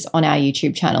flavors on our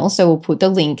YouTube channel. So we'll put the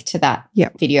link to that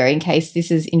video in case this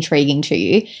is intriguing to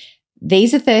you.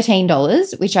 These are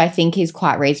 $13, which I think is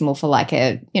quite reasonable for like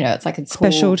a, it's like a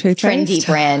special cool, trendy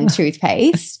brand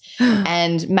toothpaste.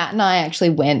 And Matt and I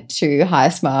actually went to High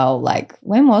Smile, like,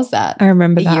 when was that? I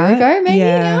remember that. A year ago, maybe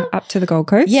now? Up to the Gold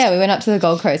Coast. Yeah, we went up to the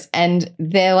Gold Coast and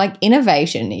their like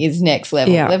innovation is next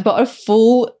level. Yeah. They've got a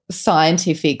full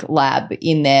scientific lab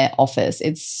in their office.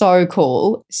 It's so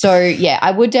cool. So yeah, I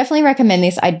would definitely recommend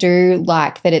this. I do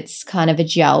like that it's kind of a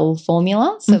gel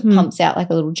formula. So it pumps out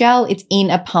like a little gel. It's in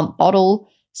a pump bottle.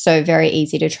 So very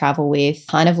easy to travel with.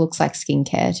 Kind of looks like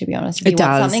skincare, to be honest. If you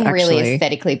want something really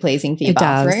aesthetically pleasing for your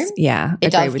bathroom. Yeah,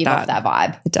 it does give off that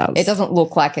vibe. It does. It doesn't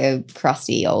look like a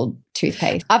crusty old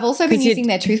toothpaste. I've also been using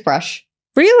their toothbrush.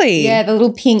 Really? Yeah, the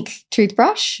little pink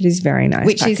toothbrush. It is very nice.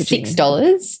 Which is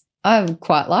 $6. I'm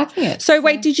quite liking it. So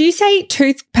wait, did you say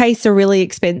toothpaste are really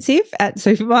expensive at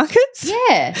supermarkets?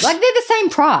 Yeah, like they're the same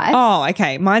price. Oh,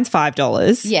 okay. Mine's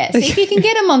 $5. Yeah, so if you can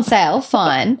get them on sale,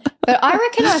 fine. But I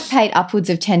reckon I've paid upwards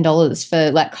of $10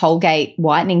 for like Colgate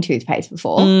whitening toothpaste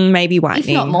before. Maybe whitening.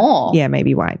 If not more. Yeah,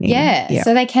 maybe whitening. Yeah,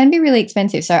 so they can be really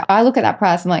expensive. So I look at that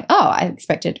price, I'm like, oh, I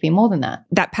expect it to be more than that.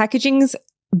 That packaging's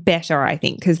better, I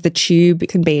think, because the tube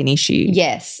can be an issue.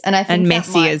 Yes, and I think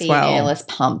messy that might as be well. An airless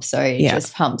pump, so it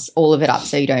just pumps all of it up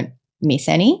so you don't miss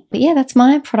any. But yeah, that's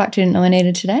my product I didn't know I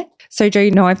needed today. So do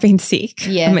you know I've been sick?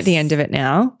 Yes. I'm at the end of it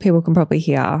now. People can probably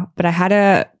hear. But I had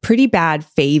a pretty bad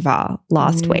fever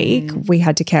last week. We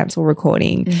had to cancel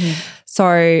recording. So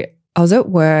I was at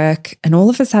work and all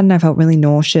of a sudden I felt really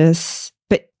nauseous.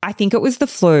 But I think it was the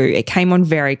flu. It came on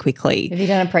very quickly. Have you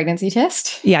done a pregnancy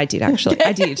test? Yeah, I did actually.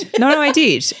 I did. No, I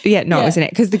did. Yeah, no, it wasn't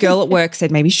it. Because the girl at work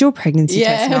said, maybe she'll pregnancy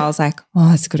test. And I was like, oh,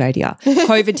 that's a good idea.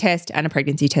 COVID test and a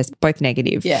pregnancy test, both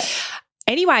negative. Yeah.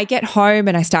 Anyway, I get home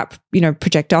and I start,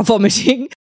 projectile vomiting.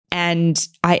 And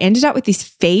I ended up with this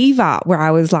fever where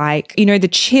I was like, the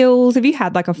chills. Have you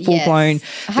had like a full blown?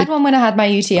 I had one when I had my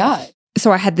UTI.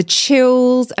 So I had the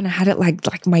chills and I had it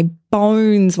like my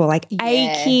bones were like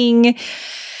aching.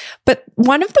 But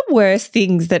one of the worst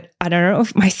things that I don't know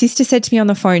if my sister said to me on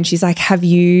the phone, she's like,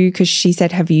 because she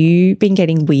said, have you been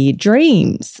getting weird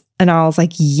dreams? And I was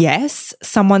like, yes,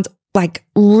 someone's like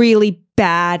really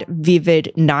bad,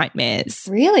 vivid nightmares.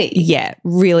 Really? Yeah,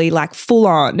 really like full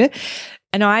on.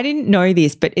 And I didn't know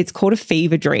this, but it's called a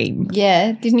fever dream.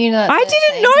 Yeah. Didn't you know? I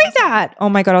didn't know that. Oh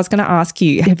my God. I was going to ask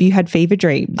you, have you had fever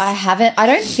dreams? I haven't. I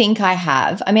don't think I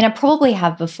have. I mean, I probably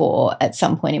have before at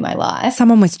some point in my life.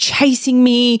 Someone was chasing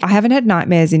me. I haven't had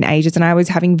nightmares in ages and I was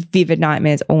having vivid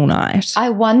nightmares all night. I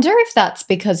wonder if that's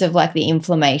because of like the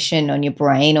inflammation on your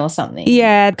brain or something.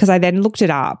 Yeah, because I then looked it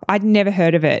up. I'd never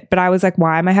heard of it, but I was like,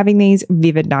 why am I having these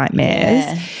vivid nightmares?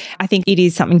 Yeah. I think it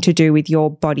is something to do with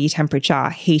your body temperature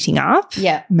heating up.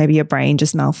 Yeah. Maybe your brain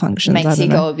just malfunctions. Makes you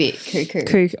go a bit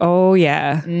cuckoo. Oh,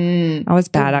 yeah. I was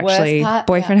bad, actually.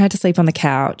 Boyfriend had to sleep on the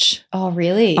couch. Oh,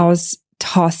 really? I was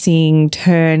tossing,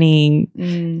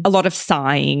 turning, a lot of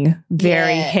sighing,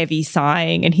 very heavy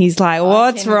sighing. And he's like,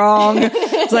 what's wrong?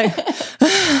 It's like,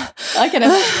 I can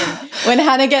imagine. When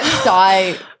Hannah gets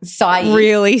sighing.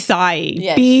 Really sighing.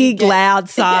 Yeah, big, loud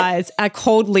sighs. I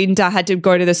called Linda, had to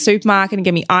go to the supermarket and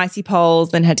get me icy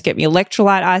poles, then had to get me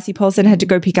electrolyte icy poles, then had to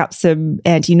go pick up some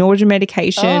anti-nausea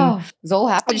medication. Oh, it was all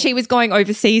happening. And she was going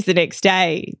overseas the next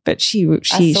day, but she's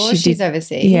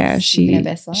overseas. Yeah,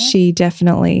 she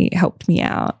definitely helped me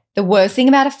out. The worst thing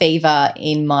about a fever,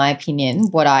 in my opinion,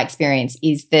 what I experience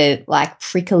is the like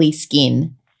prickly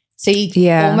skin. So you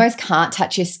almost can't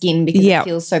touch your skin because it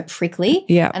feels so prickly.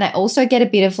 Yeah. And I also get a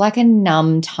bit of like a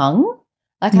numb tongue.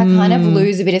 Like I kind of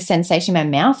lose a bit of sensation in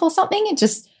my mouth or something.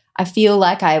 I feel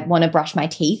like I want to brush my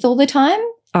teeth all the time.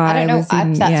 I don't know if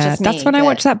that's just me. That's when I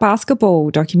watched that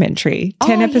basketball documentary,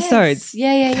 10 episodes.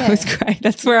 Yes. Yeah. It was great.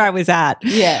 That's where I was at.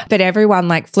 Yeah. But everyone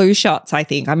like flu shots, I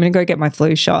think. I'm going to go get my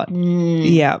flu shot.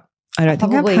 Yeah. I don't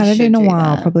think I've had it in a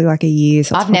while, probably like a year.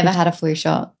 So I've never had a flu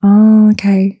shot. Oh,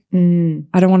 okay.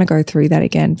 I don't want to go through that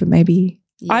again, but maybe.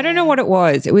 Yeah. I don't know what it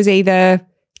was. It was either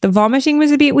the vomiting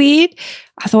was a bit weird.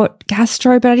 I thought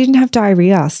gastro, but I didn't have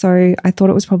diarrhea. So I thought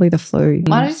it was probably the flu.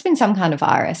 Might have just been some kind of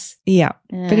virus. Yeah.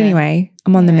 But anyway,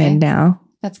 I'm on the mend now.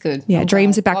 That's good. Yeah,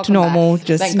 dreams are back to normal,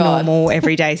 just normal,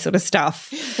 everyday sort of stuff.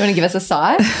 You want to give us a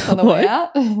sigh on the way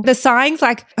out? The sighing's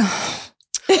like...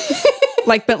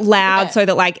 like, but loud so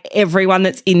that like everyone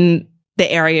that's in the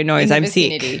area knows I'm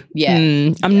sick.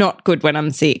 Yeah. I'm not good when I'm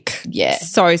sick. Yeah.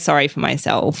 So sorry for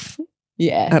myself.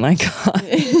 Yeah. And I can't.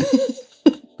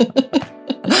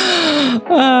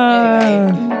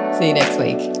 Anyway, see you next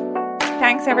week.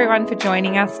 Thanks everyone for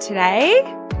joining us today.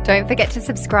 Don't forget to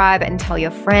subscribe and tell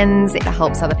your friends. It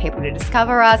helps other people to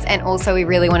discover us. And also we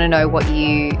really want to know what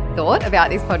you thought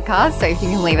about this podcast. So if you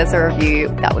can leave us a review,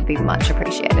 that would be much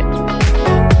appreciated.